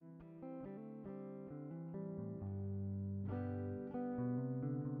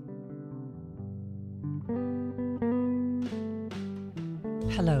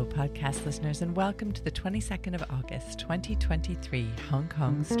Hello, podcast listeners, and welcome to the 22nd of August, 2023 Hong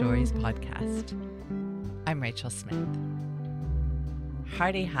Kong Stories podcast. I'm Rachel Smith.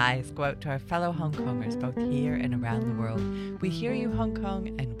 Hearty highs go out to our fellow Hong Kongers both here and around the world. We hear you, Hong Kong,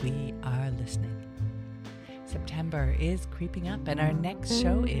 and we are listening. September is creeping up, and our next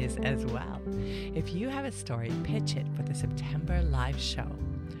show is as well. If you have a story, pitch it for the September live show.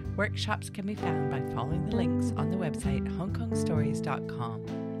 Workshops can be found by following the links on the website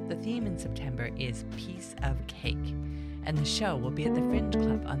hongkongstories.com. The theme in September is Piece of Cake, and the show will be at the Fringe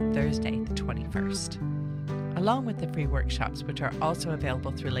Club on Thursday, the 21st. Along with the free workshops, which are also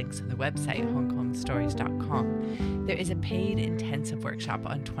available through links on the website hongkongstories.com, there is a paid intensive workshop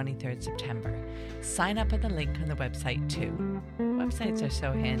on 23rd September. Sign up at the link on the website too. Websites are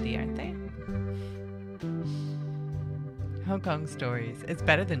so handy, aren't they? Hong Kong Stories. It's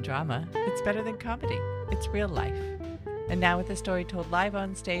better than drama. It's better than comedy. It's real life. And now with a story told live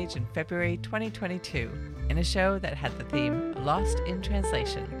on stage in February 2022 in a show that had the theme Lost in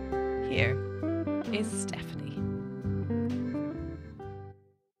Translation. Here is Stephanie.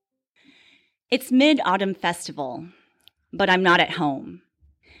 It's Mid-Autumn Festival, but I'm not at home.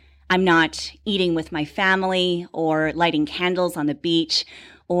 I'm not eating with my family or lighting candles on the beach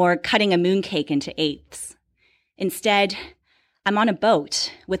or cutting a mooncake into eighths. Instead, I'm on a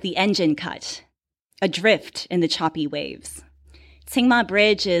boat with the engine cut, adrift in the choppy waves. Tsingma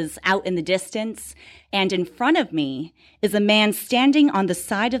Bridge is out in the distance, and in front of me is a man standing on the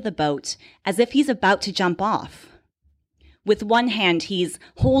side of the boat as if he's about to jump off. With one hand, he's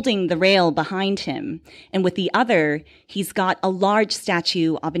holding the rail behind him, and with the other, he's got a large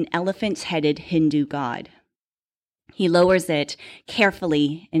statue of an elephant-headed Hindu god. He lowers it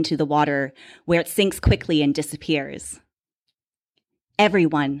carefully into the water, where it sinks quickly and disappears.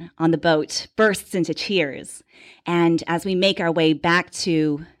 Everyone on the boat bursts into cheers, and as we make our way back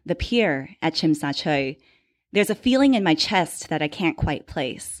to the pier at Tsim Sha Tsui, there's a feeling in my chest that I can't quite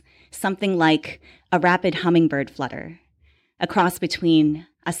place, something like a rapid hummingbird flutter, a cross between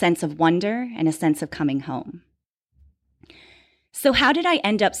a sense of wonder and a sense of coming home. So how did I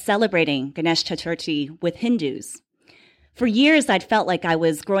end up celebrating Ganesh Chaturthi with Hindus? For years, I'd felt like I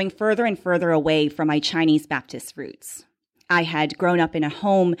was growing further and further away from my Chinese Baptist roots. I had grown up in a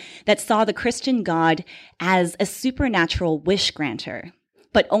home that saw the Christian God as a supernatural wish granter,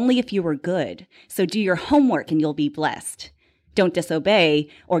 but only if you were good. So do your homework and you'll be blessed. Don't disobey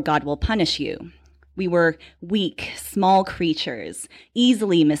or God will punish you. We were weak, small creatures,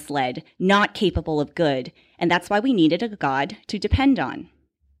 easily misled, not capable of good, and that's why we needed a God to depend on.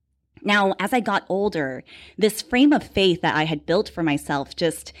 Now, as I got older, this frame of faith that I had built for myself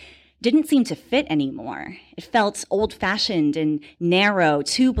just didn't seem to fit anymore. It felt old-fashioned and narrow,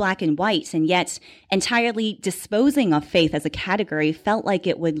 too black and white, and yet entirely disposing of faith as a category felt like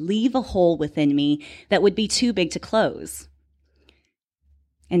it would leave a hole within me that would be too big to close.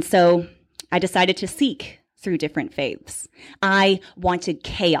 And so I decided to seek through different faiths. I wanted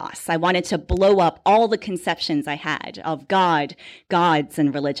chaos. I wanted to blow up all the conceptions I had of God, gods,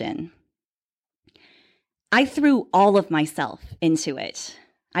 and religion. I threw all of myself into it.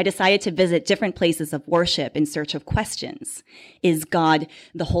 I decided to visit different places of worship in search of questions. Is God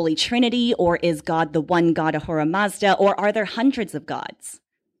the Holy Trinity, or is God the one God Ahura Mazda, or are there hundreds of gods?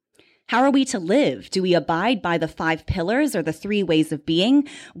 How are we to live? Do we abide by the 5 pillars or the 3 ways of being?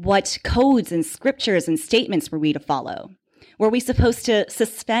 What codes and scriptures and statements were we to follow? Were we supposed to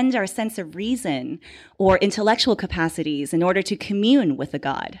suspend our sense of reason or intellectual capacities in order to commune with a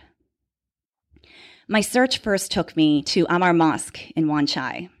God? My search first took me to Amar Mosque in Wan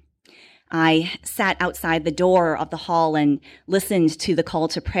Chai. I sat outside the door of the hall and listened to the call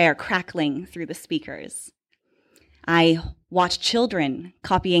to prayer crackling through the speakers. I watched children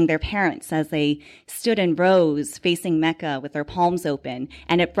copying their parents as they stood in rows facing Mecca with their palms open,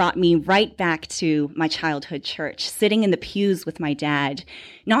 and it brought me right back to my childhood church, sitting in the pews with my dad,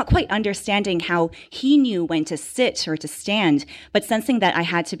 not quite understanding how he knew when to sit or to stand, but sensing that I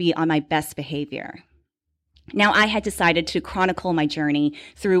had to be on my best behavior. Now, I had decided to chronicle my journey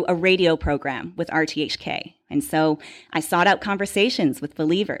through a radio program with RTHK, and so I sought out conversations with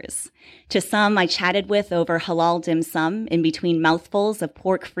believers. To some, I chatted with over halal dim sum in between mouthfuls of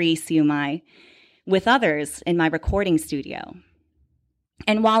pork-free siu mai, with others in my recording studio.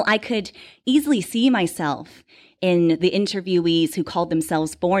 And while I could easily see myself in the interviewees who called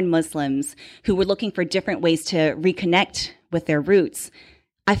themselves born Muslims, who were looking for different ways to reconnect with their roots,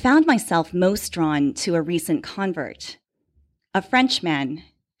 I found myself most drawn to a recent convert, a Frenchman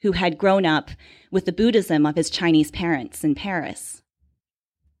who had grown up with the Buddhism of his Chinese parents in Paris.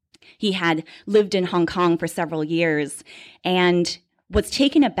 He had lived in Hong Kong for several years and was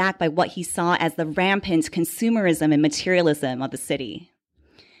taken aback by what he saw as the rampant consumerism and materialism of the city.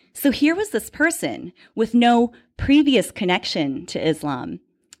 So here was this person with no previous connection to Islam,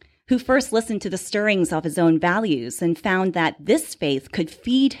 who first listened to the stirrings of his own values and found that this faith could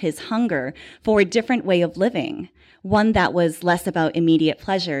feed his hunger for a different way of living, one that was less about immediate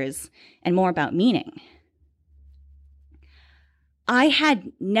pleasures and more about meaning. I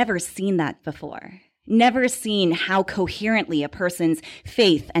had never seen that before, never seen how coherently a person's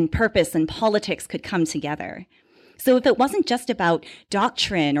faith and purpose and politics could come together. So if it wasn't just about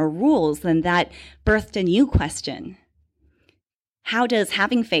doctrine or rules, then that birthed a new question. How does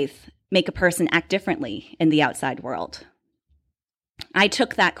having faith make a person act differently in the outside world? I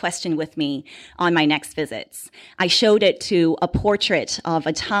took that question with me on my next visits. I showed it to a portrait of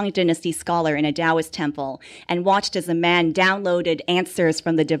a Tang Dynasty scholar in a Taoist temple and watched as a man downloaded answers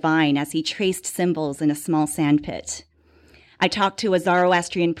from the divine as he traced symbols in a small sandpit. I talked to a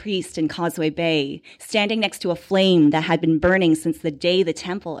Zoroastrian priest in Causeway Bay, standing next to a flame that had been burning since the day the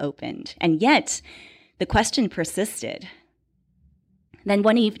temple opened. And yet, the question persisted. Then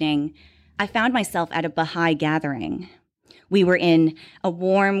one evening, I found myself at a Baha'i gathering. We were in a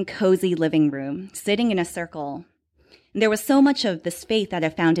warm, cozy living room, sitting in a circle. And there was so much of this faith that I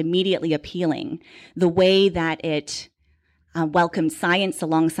found immediately appealing. The way that it welcomed science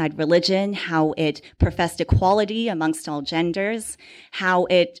alongside religion, how it professed equality amongst all genders, how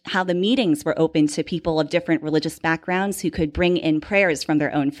the meetings were open to people of different religious backgrounds who could bring in prayers from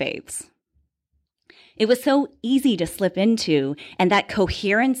their own faiths. It was so easy to slip into, and that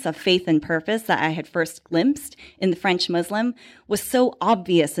coherence of faith and purpose that I had first glimpsed in the French Muslim was so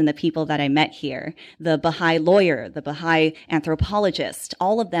obvious in the people that I met here. The Baha'i lawyer, the Baha'i anthropologist,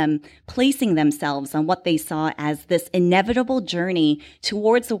 all of them placing themselves on what they saw as this inevitable journey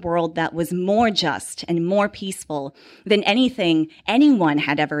towards a world that was more just and more peaceful than anything anyone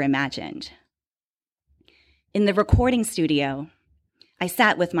had ever imagined. In the recording studio, I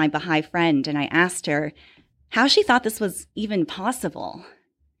sat with my Baha'i friend and I asked her how she thought this was even possible.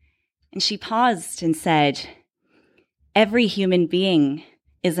 And she paused and said, "Every human being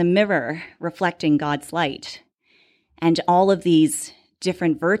is a mirror reflecting God's light. And all of these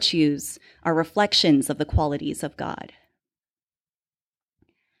different virtues are reflections of the qualities of God."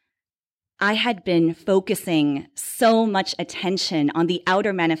 I had been focusing so much attention on the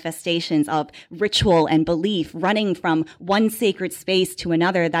outer manifestations of ritual and belief, running from one sacred space to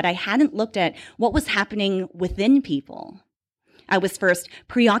another, that I hadn't looked at what was happening within people. I was first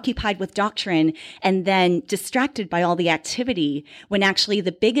preoccupied with doctrine and then distracted by all the activity, when actually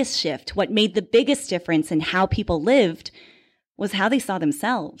the biggest shift, what made the biggest difference in how people lived, was how they saw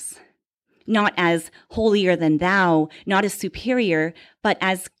themselves. Not as holier than thou, not as superior, but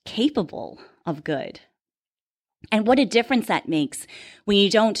as capable of good. And what a difference that makes when you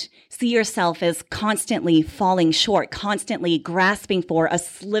don't see yourself as constantly falling short, constantly grasping for a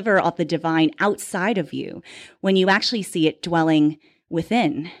sliver of the divine outside of you, when you actually see it dwelling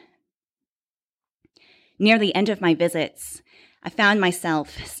within. Near the end of my visits, I found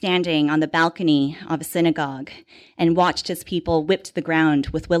myself standing on the balcony of a synagogue and watched as people whipped the ground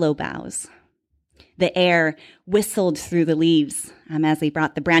with willow boughs. The air whistled through the leaves as they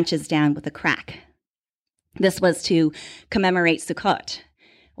brought the branches down with a crack. This was to commemorate Sukkot,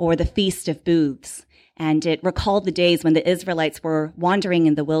 or the Feast of Booths, and it recalled the days when the Israelites were wandering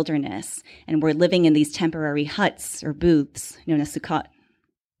in the wilderness and were living in these temporary huts or booths known as Sukkot.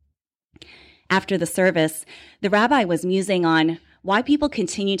 After the service, the rabbi was musing on why people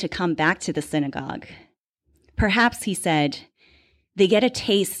continue to come back to the synagogue. Perhaps, he said, they get a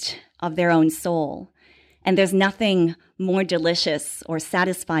taste of their own soul, and there's nothing more delicious or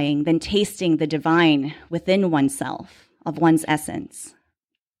satisfying than tasting the divine within oneself, of one's essence.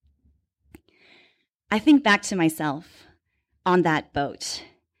 I think back to myself on that boat,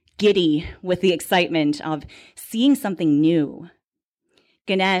 giddy with the excitement of seeing something new.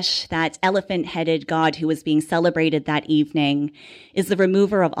 Ganesh, that elephant-headed god who was being celebrated that evening, is the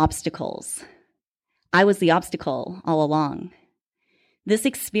remover of obstacles. I was the obstacle all along. This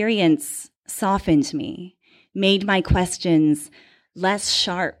experience softened me, made my questions less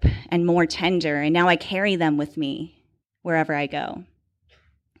sharp and more tender, and now I carry them with me wherever I go.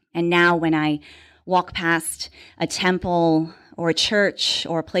 And now when I walk past a temple or a church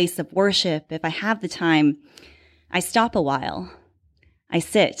or a place of worship, if I have the time, I stop a while. I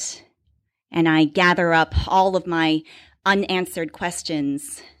sit and I gather up all of my unanswered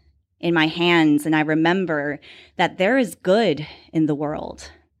questions in my hands, and I remember that there is good in the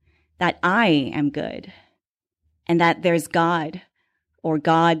world, that I am good, and that there's God or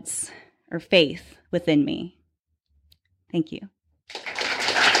gods or faith within me. Thank you.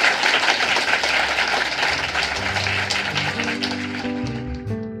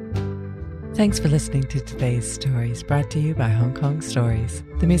 Thanks for listening to today's stories, brought to you by Hong Kong Stories.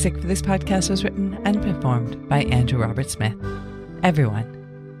 The music for this podcast was written and performed by Andrew Robert Smith.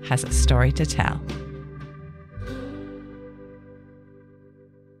 Everyone has a story to tell.